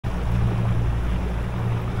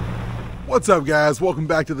What's up, guys? Welcome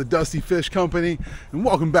back to the Dusty Fish Company and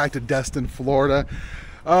welcome back to Destin, Florida.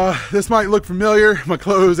 This might look familiar, my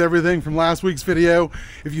clothes, everything from last week's video.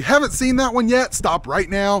 If you haven't seen that one yet, stop right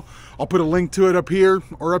now. I'll put a link to it up here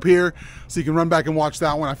or up here so you can run back and watch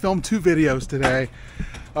that one. I filmed 2 videos today.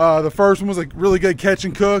 The first one was a really good catch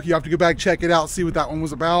and cook. You have to go back, check it out, see what that one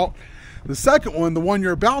was about. The second one, the one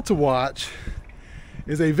you're about to watch,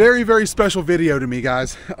 is a very, very special video to me,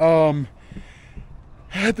 guys.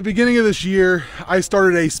 At the beginning of this year, I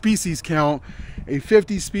started a species count, a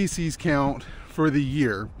 50 species count for the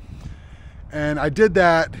year. And I did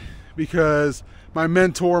that because my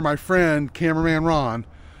mentor, my friend, cameraman Ron,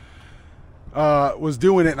 was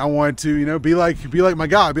doing it, and I wanted to, you know, be like my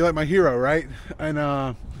guy, be like my hero, right? And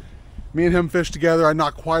me and him fished together. I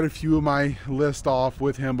knocked quite a few of my list off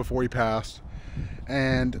with him before he passed.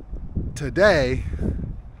 And today,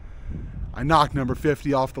 I knocked number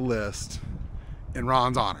 50 off the list in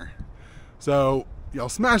Ron's honor. So y'all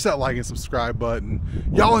smash that like and subscribe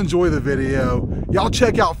button. Y'all enjoy the video. Y'all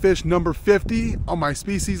check out fish number 50 on my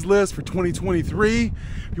species list for 2023.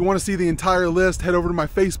 If you want to see the entire list, head over to my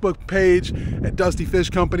Facebook page at Dusty Fish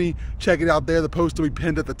Company. Check it out there. The post will be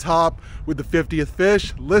pinned at the top with the 50th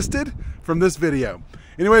fish listed from this video.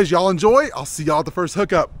 Anyways, y'all enjoy. I'll see y'all at the first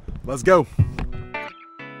hookup. Let's go.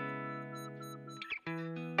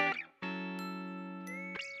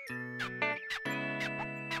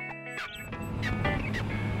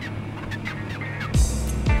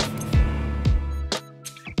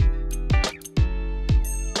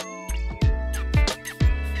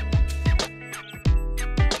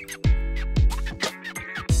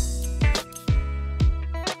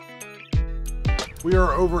 We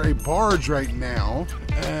are over a barge right now,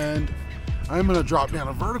 and I'm gonna drop down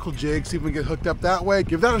a vertical jig, see if we can get hooked up that way.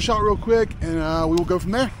 Give that a shot real quick, and we will go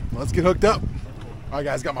from there. Let's get hooked up. All right,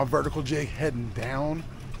 guys, got my vertical jig heading down.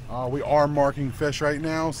 We are marking fish right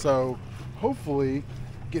now, so hopefully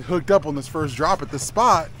get hooked up on this first drop at this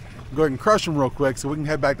spot. Go ahead and crush them real quick so we can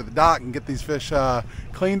head back to the dock and get these fish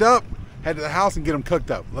cleaned up, head to the house and get them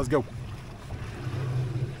cooked up. Let's go.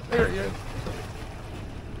 There he is.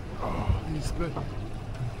 Oh, he's good.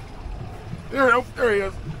 There he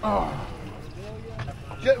is. Oh.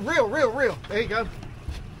 Real. There you go.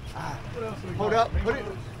 Hold up. Put it.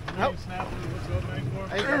 Nope.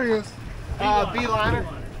 There he is. B-liner.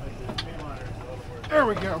 There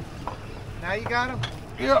we go. Now you got him?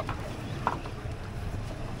 Yep.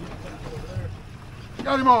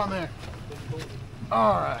 Got him on there.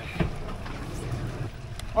 All right.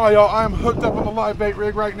 All right, y'all. I'm hooked up on the live bait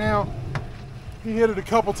rig right now. He hit it a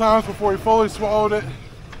couple times before he fully swallowed it.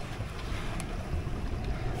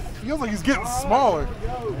 Feels like he's getting smaller.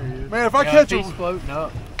 Man, if I catch he's floating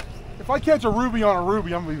up. If I catch a ruby on a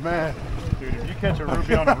ruby, I'm gonna be mad. Dude, if you catch a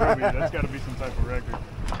ruby on a ruby, that's got to be some type of record.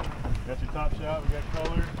 Got your top shot. We got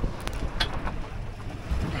color.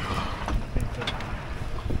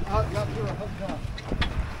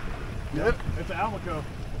 Yep. It's an Almaco.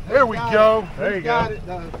 There we go. There you got go. It,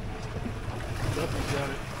 though. Definitely got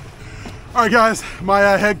it. All right, guys, my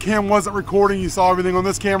head cam wasn't recording. You saw everything on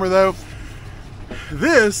this camera, though.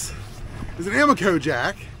 This is an Almaco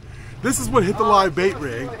jack. This is what hit the live bait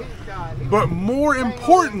rig. But more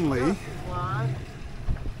importantly,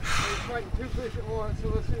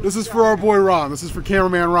 this is for our boy Ron. This is for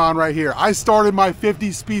cameraman Ron right here. I started my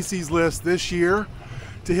 50 species list this year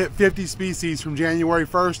to hit 50 species from January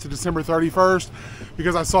 1st to December 31st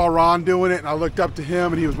because I saw Ron doing it and I looked up to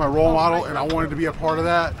him and he was my role model and I wanted to be a part of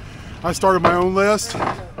that. I started my own list.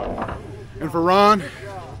 And for Ron,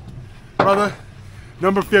 brother,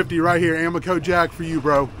 number 50 right here, Almaco jack for you,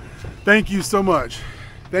 bro. Thank you so much.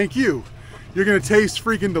 Thank you. You're gonna taste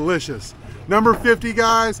freaking delicious. Number 50,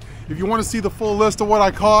 guys. If you want to see the full list of what I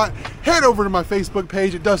caught, head over to my Facebook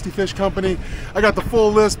page at Dusty Fish Company. I got the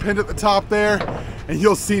full list pinned at the top there, and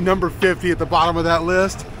you'll see number 50 at the bottom of that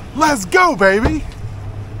list. Let's go, baby.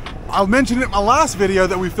 I mentioned it in my last video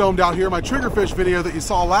that we filmed out here, my triggerfish video that you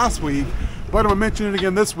saw last week, but I'm gonna mention it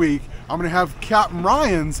again this week. I'm gonna have Captain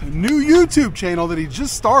Ryan's new YouTube channel that he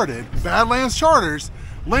just started, Badlands Charters,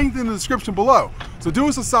 linked in the description below. So do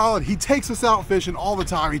us a solid. He takes us out fishing all the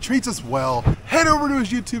time. He treats us well. Head over to his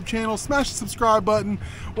YouTube channel, smash the subscribe button,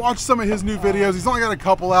 watch some of his new videos. He's only got a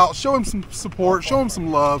couple out. Show him some support, show him some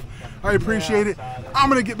love. I appreciate it. I'm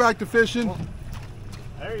gonna get back to fishing.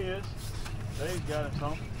 There he is. There you got it,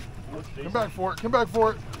 Tom. Come back for it. Come back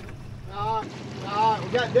for it. We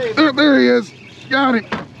got Dave. There he is. Got him.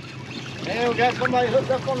 And we got somebody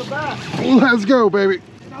hooked up on the back. Let's go, baby.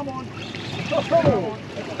 Come on. Oh.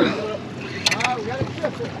 We got a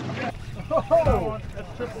triple. Come on.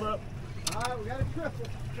 That's triple up. right, we got a triple.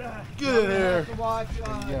 Get in there. To watch,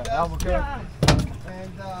 Yeah, Dustin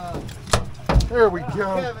and There we go.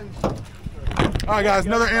 Kevin's. All right, guys,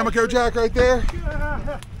 another Amoco jack right there.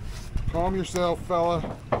 Calm yourself,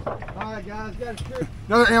 fella. All right, guys, got a triple.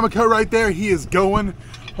 Another Amoco right there. He is going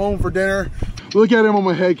home for dinner. Look at him on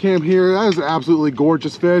my head cam here. That is an absolutely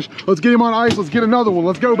gorgeous fish. Let's get him on ice. Let's get another one.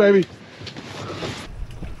 Let's go, baby.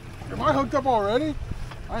 Am I hooked up already?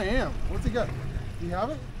 I am. What's he got? Do you have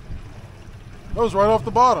it? That was right off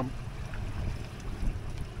the bottom.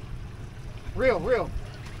 Real.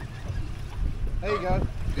 There you go.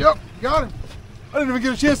 Yep, got him. I didn't even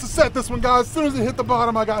get a chance to set this one, guys. As soon as it hit the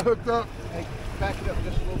bottom, I got hooked up. Hey, back it up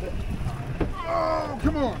just a little bit. Oh,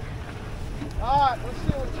 come on. All right, let's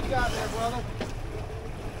see what you got there, brother.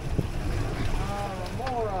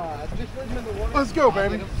 More, just leave him in the water. Let's go,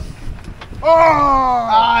 baby. Get him. Oh!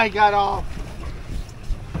 I got off.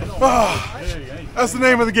 Ah, that's the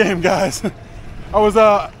name of the game, guys. I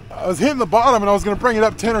was hitting the bottom and I was going to bring it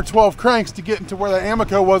up 10 or 12 cranks to get into where that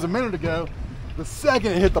Amoco was a minute ago. The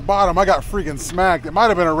second it hit the bottom, I got freaking smacked. It might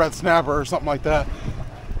have been a red snapper or something like that.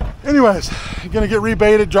 Anyways, gonna get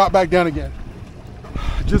rebaited, drop back down again.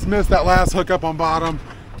 Just missed that last hook up on bottom.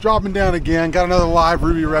 Dropping down again, got another live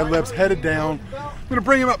ruby red lips, headed down. I'm gonna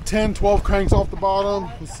bring him up 10, 12 cranks off the bottom.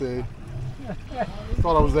 Let's see.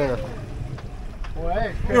 Thought I was there.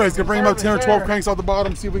 Anyways, gonna bring him up 10 or 12 cranks off the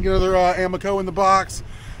bottom, see if we can get another Amoco in the box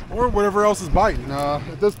or whatever else is biting.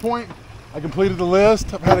 At this point, I completed the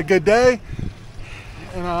list. I've had a good day.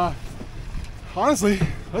 And honestly,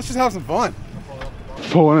 let's just have some fun.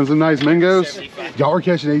 Pulling in some nice mingos. Y'all were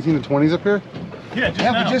catching 18 to 20s up here?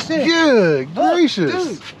 Yeah, We just did. Good gracious.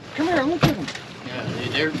 Dude, come here, look at them.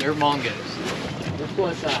 Yeah, dude, they're mongos. They're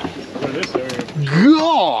plus size. For this area.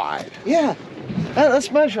 God. Yeah.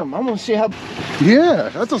 Let's measure them. I'm gonna see how. Yeah,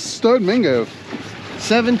 that's a stud mingo.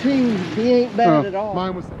 17. He ain't bad at all.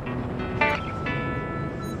 Mine was.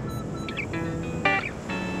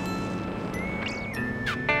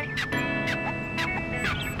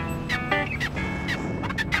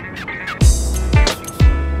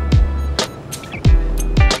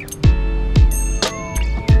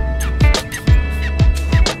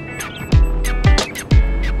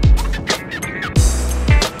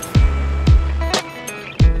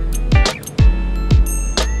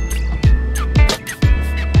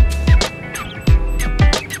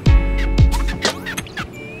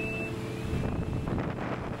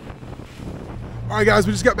 All right, guys,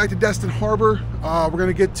 we just got back to Destin Harbor. We're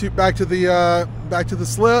gonna get back to the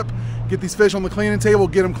slip, get these fish on the cleaning table,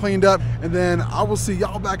 get them cleaned up, and then I will see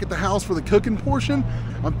y'all back at the house for the cooking portion.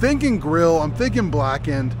 I'm thinking grill, I'm thinking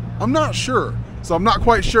blackened. I'm not sure, so I'm not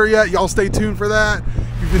quite sure yet. Y'all stay tuned for that.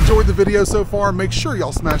 If you've enjoyed the video so far, make sure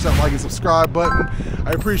y'all smash that like and subscribe button.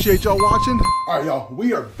 I appreciate y'all watching. All right, y'all,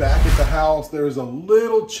 we are back at the house. There's a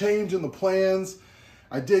little change in the plans.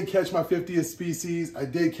 I did catch my 50th species. I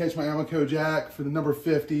did catch my Amoco jack for the number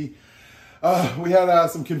 50. We had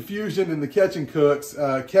some confusion in the catch and cooks.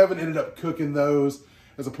 Kevin ended up cooking those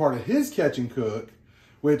as a part of his catch and cook,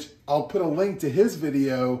 which I'll put a link to his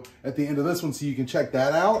video at the end of this one so you can check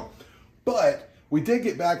that out. But we did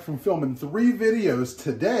get back from filming 3 videos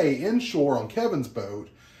today inshore on Kevin's boat,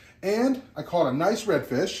 and I caught a nice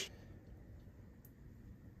redfish.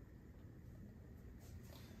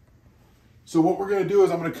 So what we're gonna do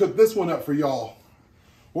is I'm gonna cook this one up for y'all.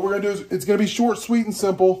 What we're gonna do is, it's gonna be short, sweet, and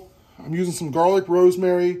simple. I'm using some garlic,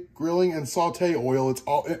 rosemary, grilling, and saute oil. It's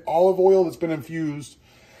olive oil that's been infused.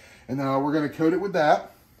 And we're gonna coat it with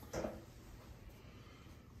that.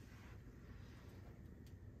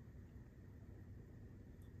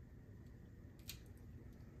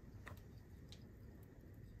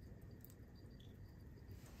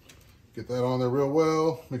 Get that on there real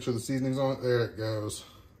well. Make sure the seasoning's on it. There it goes.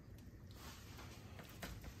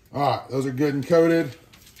 All right, those are good and coated.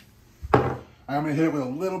 I'm gonna hit it with a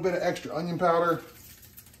little bit of extra onion powder.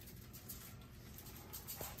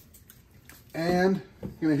 And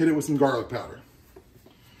I'm gonna hit it with some garlic powder.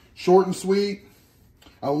 Short and sweet.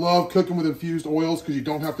 I love cooking with infused oils because you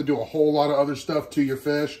don't have to do a whole lot of other stuff to your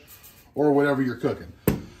fish or whatever you're cooking.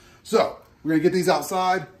 So we're gonna get these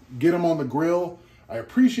outside, get them on the grill. I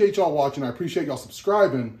appreciate y'all watching. I appreciate y'all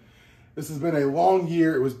subscribing. This has been a long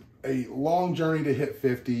year. It was a long journey to hit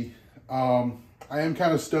 50. I am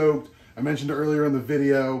kind of stoked. I mentioned earlier in the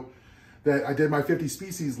video that I did my 50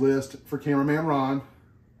 species list for cameraman Ron,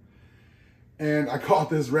 and I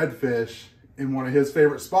caught this redfish in one of his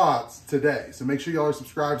favorite spots today. So make sure y'all are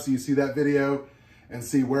subscribed so you see that video and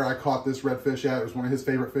see where I caught this redfish at. It was one of his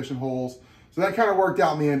favorite fishing holes. So that kind of worked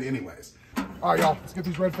out in the end anyways. All right, y'all, let's get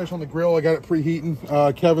these redfish on the grill. I got it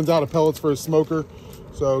preheating. Kevin's out of pellets for his smoker.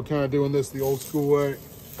 So kind of doing this the old school way.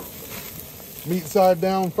 Meat side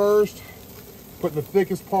down first. Putting the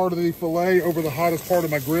thickest part of the filet over the hottest part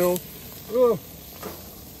of my grill. Ugh.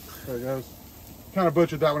 There it goes. Kind of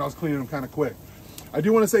butchered that when I was cleaning them kind of quick. I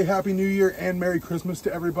do want to say Happy New Year and Merry Christmas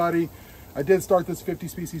to everybody. I did start this 50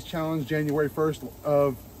 species challenge January 1st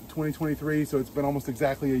of 2023, so it's been almost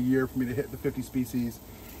exactly a year for me to hit the 50 species.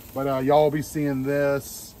 But y'all will be seeing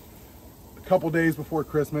this a couple days before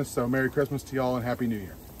Christmas, so Merry Christmas to y'all and Happy New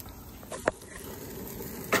Year.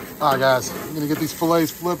 All right, guys, I'm gonna get these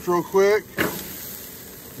fillets flipped real quick.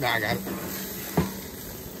 Nah, I got it.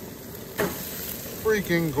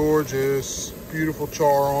 Freaking gorgeous. Beautiful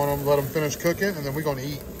char on them. Let them finish cooking, and then we're gonna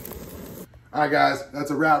eat. All right, guys, that's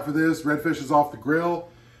a wrap for this. Redfish is off the grill.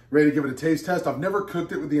 Ready to give it a taste test. I've never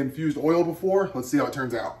cooked it with the infused oil before. Let's see how it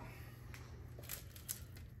turns out.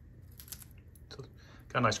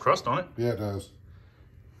 Got a nice crust on it. Yeah, it does.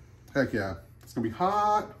 Heck yeah. It's gonna be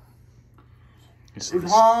hot. You see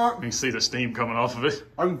It's hot. You can see the steam coming off of it.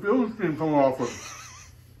 I can feel the steam coming off it.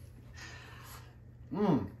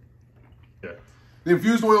 Mmm. Yeah. The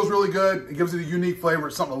infused oil is really good. It gives it a unique flavor.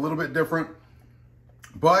 It's something a little bit different.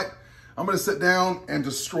 But I'm gonna sit down and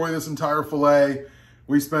destroy this entire filet.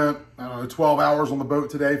 We spent, I don't know, 12 hours on the boat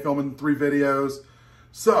today filming 3 videos.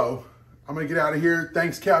 So I'm gonna get out of here.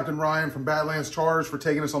 Thanks Captain Ryan from Badlands Charters for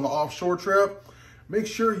taking us on the offshore trip. Make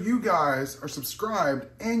sure you guys are subscribed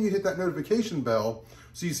and you hit that notification bell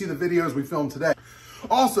so you see the videos we filmed today.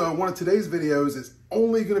 Also, one of today's videos is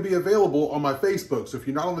only gonna be available on my Facebook. So if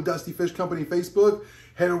you're not on the Dusty Fish Company Facebook,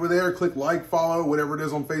 head over there, click like, follow, whatever it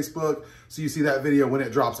is on Facebook, so you see that video when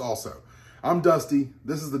it drops also. I'm Dusty,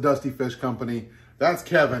 this is the Dusty Fish Company. That's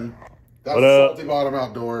Kevin, that's Salty Bottom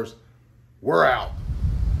Outdoors. We're out.